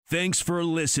Thanks for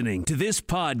listening to this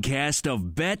podcast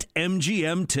of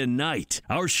BetMGM Tonight.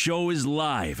 Our show is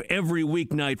live every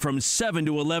weeknight from 7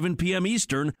 to 11 p.m.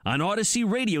 Eastern on Odyssey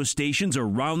radio stations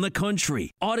around the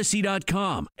country,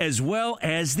 Odyssey.com, as well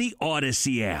as the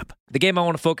Odyssey app. The game I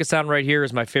want to focus on right here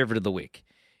is my favorite of the week.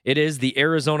 It is the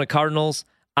Arizona Cardinals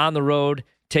on the road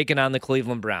taking on the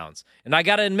Cleveland Browns. And I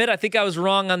got to admit, I think I was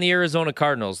wrong on the Arizona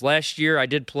Cardinals. Last year, I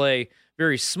did play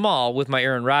very small with my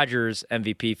Aaron Rodgers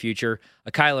MVP future,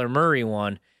 a Kyler Murray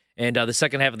one, and the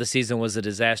second half of the season was a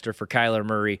disaster for Kyler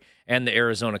Murray and the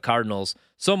Arizona Cardinals,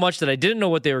 so much that I didn't know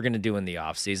what they were going to do in the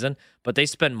offseason, but they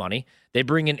spend money. They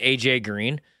bring in A.J.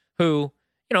 Green, who,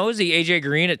 you know, is he A.J.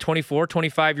 Green at 24,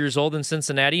 25 years old in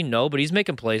Cincinnati? No, but he's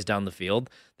making plays down the field.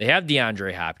 They have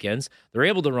DeAndre Hopkins. They're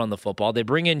able to run the football. They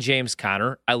bring in James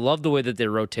Conner. I love the way that they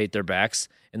rotate their backs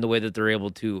and the way that they're able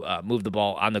to move the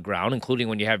ball on the ground, including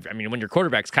when when your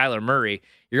quarterback's Kyler Murray,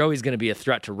 you're always going to be a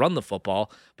threat to run the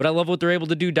football. But I love what they're able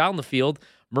to do down the field.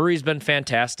 Murray's been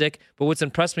fantastic, but what's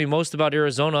impressed me most about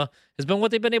Arizona has been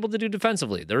what they've been able to do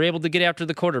defensively. They're able to get after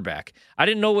the quarterback. I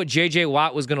didn't know what J.J.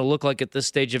 Watt was going to look like at this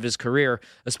stage of his career,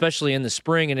 especially in the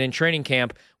spring and in training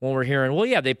camp when we're hearing, well,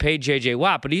 yeah, they paid J.J.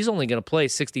 Watt, but he's only going to play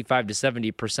 65 to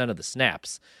 70% of the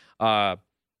snaps.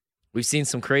 We've seen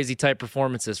some crazy type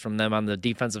performances from them on the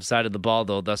defensive side of the ball,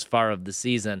 though, thus far of the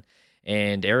season.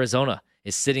 And Arizona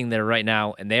is sitting there right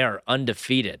now, and they are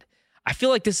undefeated. I feel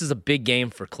like this is a big game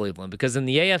for Cleveland because in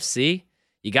the AFC,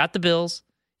 you got the Bills,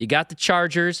 you got the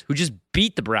Chargers, who just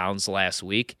beat the Browns last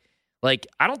week. Like,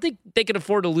 I don't think they can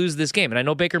afford to lose this game. And I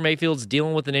know Baker Mayfield's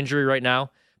dealing with an injury right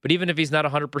now, but even if he's not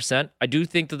 100%, I do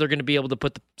think that they're going to be able to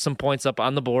put some points up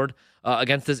on the board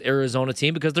against this Arizona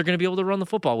team because they're going to be able to run the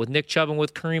football with Nick Chubb and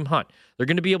with Kareem Hunt. They're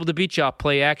going to be able to beat you off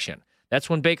play action. That's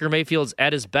when Baker Mayfield's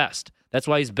at his best. That's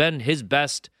why he's been his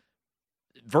best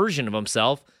version of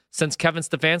himself since Kevin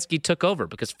Stefanski took over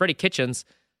because Freddie Kitchens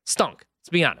stunk, let's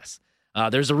be honest.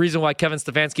 There's a reason why Kevin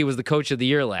Stefanski was the coach of the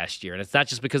year last year, and it's not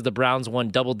just because the Browns won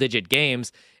double-digit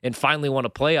games and finally won a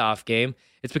playoff game.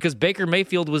 It's because Baker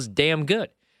Mayfield was damn good.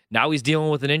 Now he's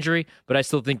dealing with an injury, but I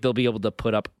still think they'll be able to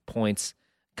put up points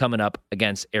coming up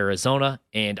against Arizona.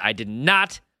 And I did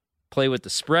not play with the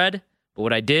spread, but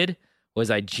what I did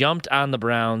was I jumped on the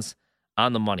Browns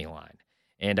on the money line.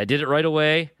 And I did it right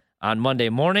away on Monday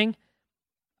morning.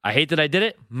 I hate that I did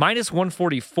it. Minus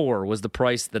 144 was the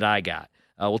price that I got.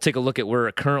 We'll take a look at where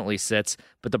it currently sits.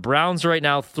 But the Browns right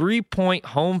now, 3-point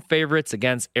home favorites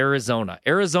against Arizona.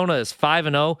 Arizona is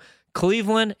 5-0.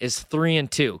 Cleveland is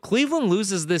 3-2. Cleveland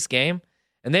loses this game,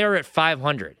 and they are at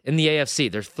 500 in the AFC.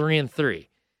 They're 3-3.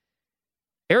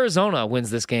 Arizona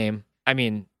wins this game. I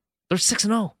mean, they're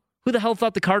 6-0. Who the hell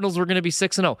thought the Cardinals were going to be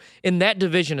 6-0 in that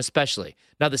division, especially?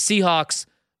 Now the Seahawks,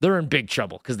 they're in big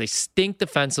trouble because they stink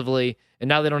defensively, and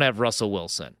now they don't have Russell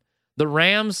Wilson. The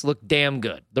Rams look damn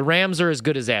good. The Rams are as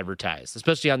good as advertised,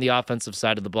 especially on the offensive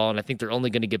side of the ball, and I think they're only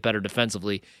going to get better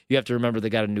defensively. You have to remember they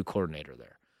got a new coordinator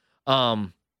there.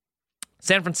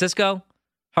 San Francisco,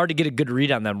 hard to get a good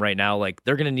read on them right now. Like,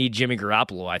 they're going to need Jimmy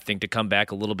Garoppolo, I think, to come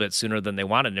back a little bit sooner than they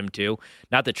wanted him to.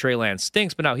 Not that Trey Lance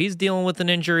stinks, but now he's dealing with an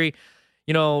injury.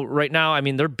 You know, right now, I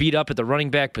mean, they're beat up at the running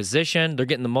back position. They're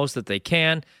getting the most that they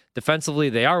can. Defensively,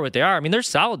 they are what they are. I mean, they're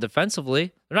solid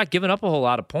defensively. They're not giving up a whole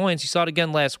lot of points. You saw it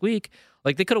again last week.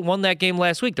 Like, they could have won that game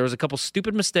last week. There was a couple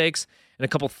stupid mistakes and a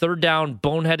couple third down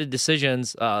boneheaded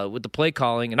decisions with the play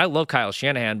calling. And I love Kyle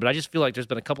Shanahan, but I just feel like there's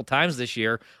been a couple times this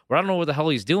year where I don't know what the hell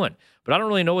he's doing. But I don't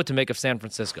really know what to make of San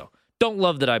Francisco. Don't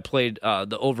love that I played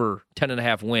the over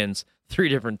 10.5 wins 3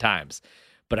 different times.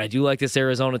 But I do like this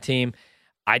Arizona team.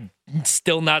 I'm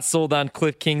still not sold on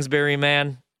Cliff Kingsbury,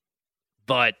 man.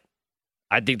 But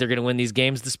I think they're going to win these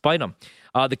games despite them.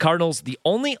 The Cardinals, the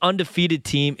only undefeated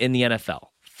team in the NFL,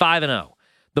 5-0.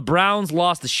 The Browns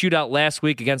lost the shootout last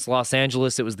week against Los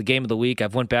Angeles. It was the game of the week.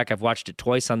 I've watched it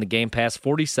twice on the Game Pass,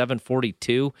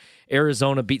 47-42.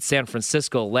 Arizona beat San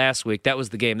Francisco last week. That was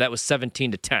the game. That was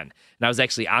 17-10. And I was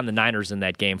actually on the Niners in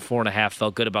that game. 4.5,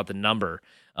 felt good about the number.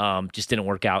 Just didn't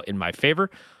work out in my favor.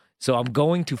 So I'm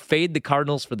going to fade the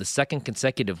Cardinals for the second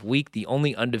consecutive week, the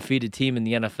only undefeated team in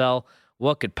the NFL.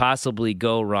 What could possibly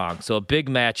go wrong? So a big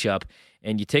matchup,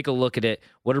 and you take a look at it.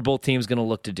 What are both teams going to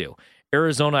look to do?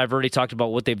 Arizona, I've already talked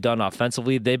about what they've done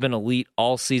offensively. They've been elite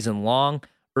all season long.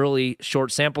 Early,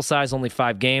 short sample size, only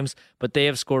 5 games, but they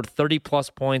have scored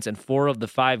 30-plus points in 4 of the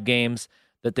 5 games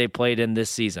that they played in this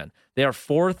season. They are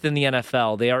 4th in the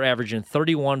NFL. They are averaging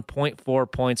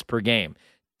 31.4 points per game.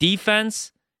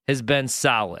 Defense has been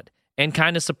solid and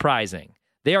kind of surprising.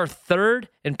 They are 3rd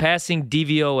in passing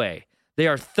DVOA. They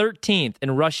are 13th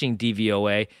in rushing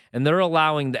DVOA, and they're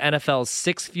allowing the NFL's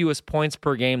 6th fewest points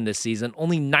per game this season,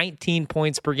 only 19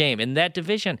 points per game in that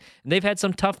division. And they've had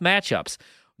some tough matchups.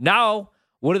 Now,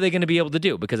 what are they going to be able to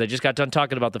do? Because I just got done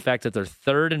talking about the fact that they're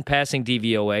 3rd in passing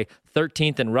DVOA,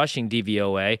 13th in rushing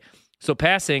DVOA. So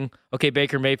passing, okay,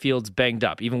 Baker Mayfield's banged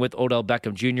up, even with Odell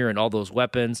Beckham Jr. and all those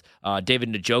weapons.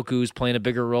 David Njoku's playing a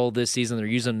bigger role this season. They're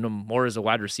using him more as a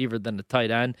wide receiver than a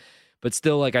tight end. But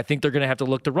still, I think they're going to have to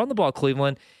look to run the ball,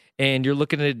 Cleveland. And you're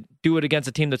looking to do it against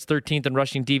a team that's 13th in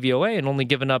rushing DVOA and only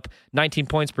giving up 19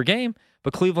 points per game.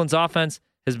 But Cleveland's offense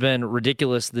has been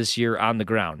ridiculous this year on the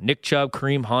ground. Nick Chubb,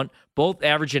 Kareem Hunt, both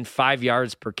averaging 5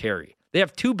 yards per carry. They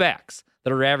have 2 backs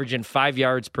that are averaging 5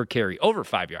 yards per carry, over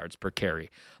 5 yards per carry.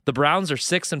 The Browns are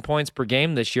 6th in points per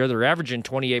game this year. They're averaging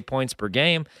 28 points per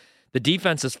game. The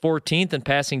defense is 14th in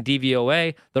passing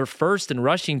DVOA. They're 1st in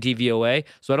rushing DVOA.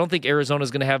 So I don't think Arizona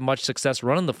is going to have much success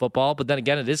running the football. But then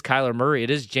again, it is Kyler Murray. It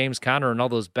is James Conner and all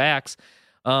those backs.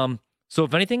 So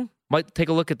if anything, might take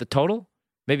a look at the total.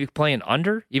 Maybe playing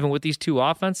under, even with these 2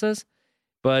 offenses.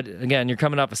 But again, you're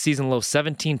coming off a season low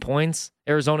 17 points.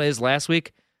 Arizona is last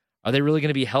week. Are they really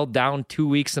going to be held down 2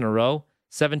 weeks in a row?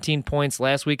 17 points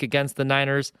last week against the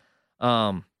Niners. It's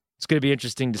going to be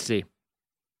interesting to see.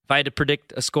 If I had to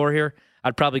predict a score here,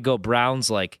 I'd probably go Browns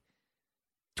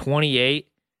 28,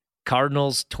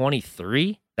 Cardinals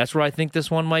 23. That's where I think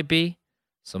this one might be.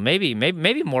 So maybe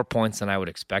more points than I would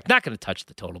expect. Not going to touch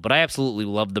the total, but I absolutely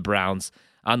love the Browns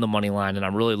on the money line, and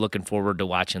I'm really looking forward to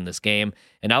watching this game.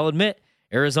 And I'll admit,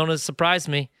 Arizona's surprised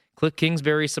me. Cliff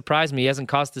Kingsbury surprised me. He hasn't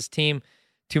cost his team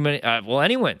too many.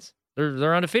 Any wins.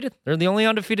 They're undefeated. They're the only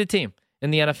undefeated team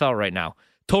in the NFL right now.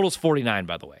 Total's 49,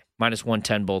 by the way, minus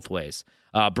 110 both ways.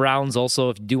 Browns also,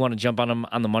 if you do want to jump on them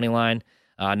on the money line,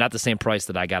 not the same price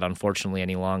that I got, unfortunately,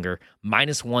 any longer.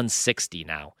 Minus 160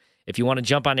 now. If you want to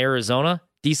jump on Arizona,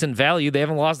 decent value. They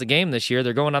haven't lost a game this year.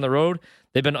 They're going on the road.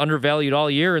 They've been undervalued all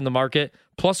year in the market.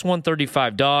 Plus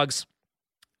 135 dogs.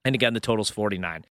 And again, the total's 49.